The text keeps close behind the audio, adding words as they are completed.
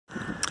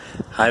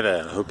Hi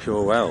there, I hope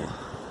you're well.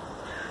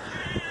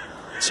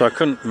 So I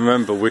couldn't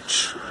remember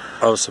which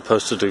I was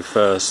supposed to do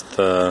first,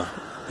 the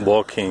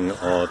walking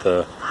or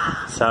the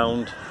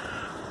sound.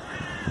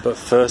 But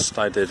first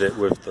I did it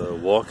with the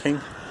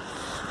walking.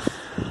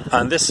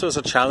 And this was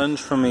a challenge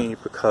for me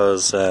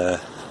because I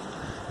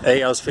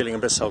was feeling a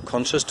bit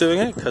self-conscious doing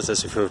it because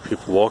there's a few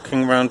people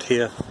walking around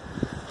here.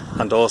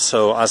 And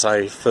also, as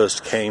I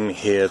first came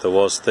here, there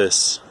was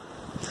this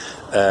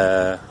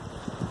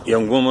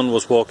young woman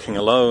was walking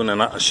alone,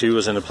 and she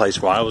was in a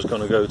place where I was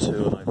going to go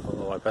to, and I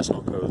thought, I best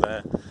not go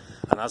there.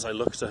 And as I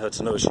looked at her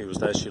to know she was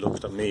there, she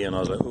looked at me, and I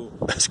was like, oh,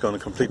 let's go in a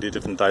completely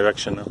different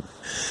direction now.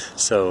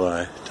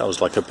 So that was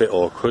like a bit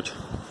awkward.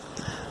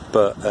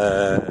 But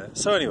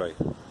so anyway,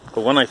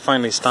 but when I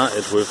finally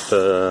started with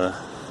the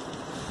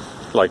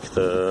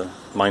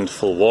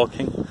mindful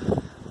walking,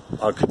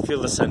 I could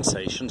feel the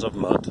sensations of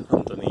mud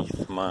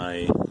underneath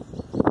my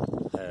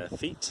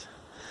feet.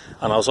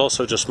 And I was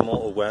also just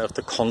more aware of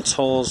the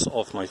contours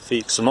of my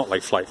feet. So not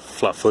like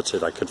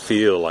flat-footed. I could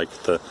feel like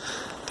the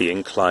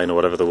incline or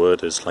whatever the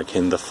word is, like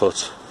in the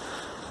foot,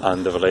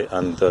 and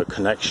the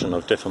connection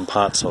of different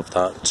parts of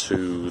that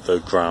to the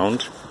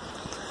ground.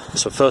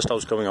 So first I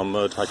was going on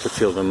mud. I could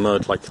feel the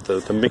mud, like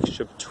the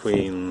mixture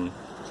between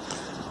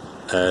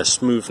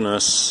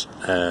smoothness,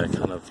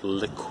 kind of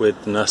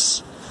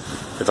liquidness,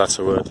 if that's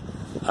a word,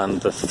 and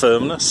the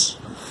firmness.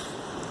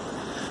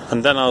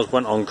 And then I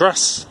went on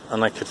grass,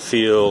 and I could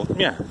feel,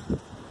 there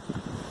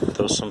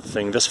was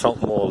something, this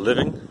felt more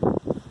living,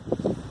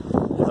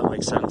 if that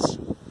makes sense.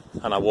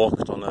 And I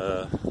walked on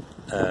a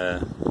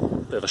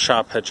bit of a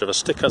sharp edge of a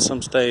stick at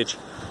some stage,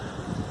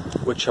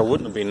 which I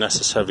wouldn't have been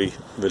necessarily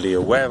really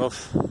aware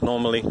of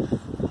normally,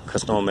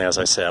 because normally, as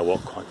I say, I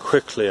walk quite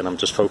quickly, and I'm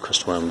just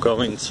focused where I'm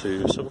going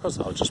to, so because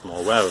I was just more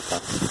aware of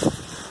that.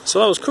 So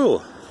that was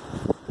cool.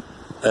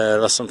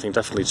 That's something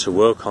definitely to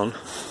work on.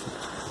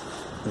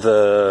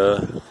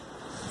 The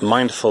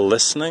mindful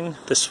listening,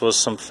 this was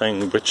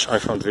something which I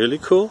found really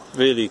cool,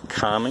 really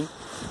calming.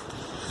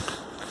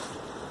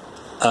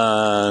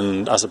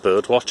 And as a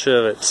bird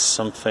watcher, it's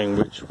something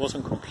which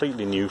wasn't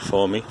completely new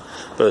for me,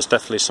 but it's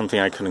definitely something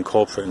I can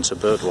incorporate into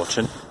bird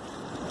watching.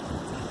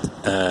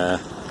 It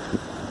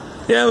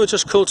was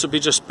just cool to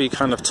be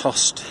kind of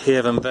tossed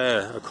here and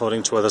there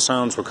according to where the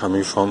sounds were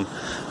coming from,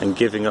 and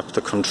giving up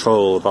the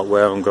control about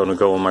where I'm going to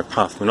go on my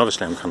path. I mean,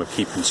 obviously I'm kind of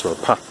keeping to a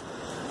path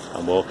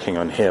I'm walking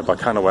on here, but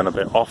I kind of went a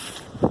bit off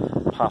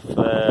path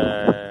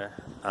there,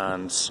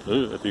 and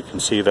if you can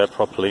see there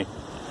properly,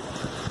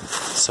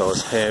 so I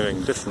was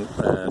hearing different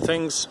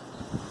things,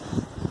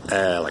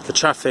 like a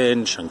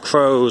chaffinch and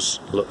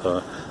crows.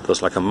 There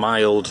was like a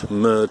mild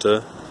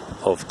murder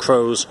of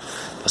crows.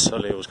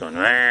 Suddenly it was going,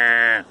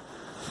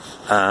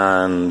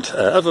 and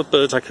other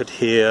birds I could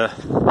hear,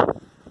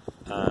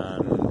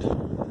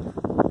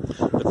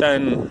 but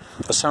then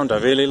the sound I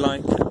really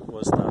liked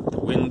was that the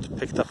wind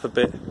picked up a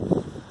bit,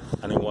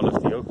 and in one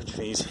of the oak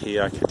trees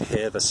here I could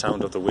hear the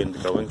sound of the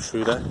wind going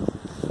through there,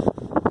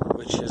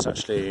 which is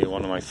actually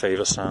one of my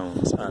favourite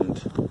sounds. And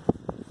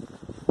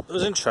it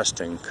was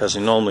interesting because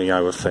normally I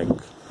would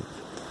think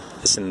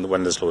it's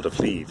when there's a lot of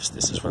leaves,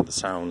 this is when the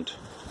sound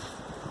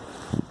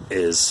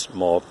is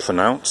more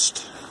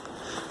pronounced.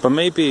 But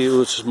maybe it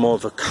was just more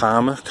of a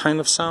calmer kind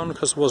of sound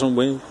because it wasn't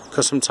wind.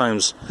 Because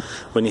sometimes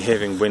when you're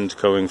hearing wind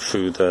going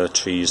through the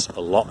trees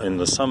a lot in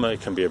the summer,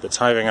 it can be a bit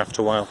tiring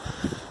after a while.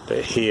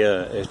 But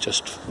here, it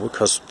just,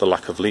 because of the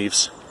lack of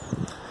leaves,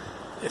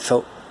 it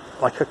felt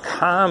like a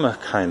calmer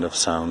kind of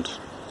sound.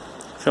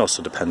 It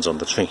also depends on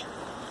the tree.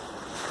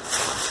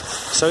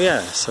 So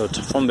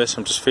from this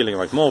I'm just feeling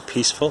like more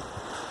peaceful.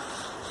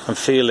 I'm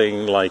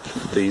feeling like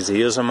these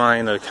ears of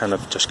mine are kind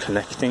of just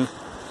connecting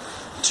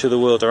to the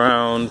world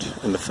around.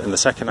 In the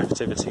second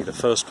activity, the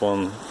first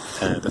one,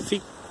 the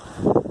feet.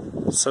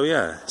 So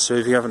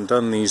if you haven't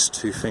done these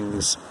two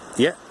things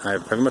yet, I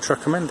very much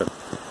recommend them.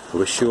 I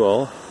wish you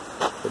all,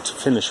 but to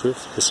finish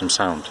with, here's some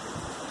sound.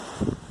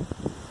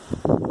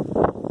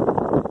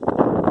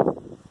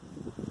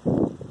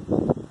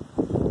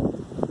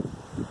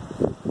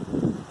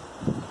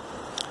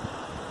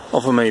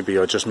 Or maybe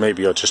you're just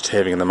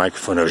hearing in the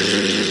microphone,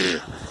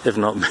 if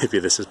not, maybe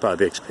this is part of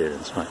the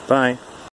experience. Right, bye.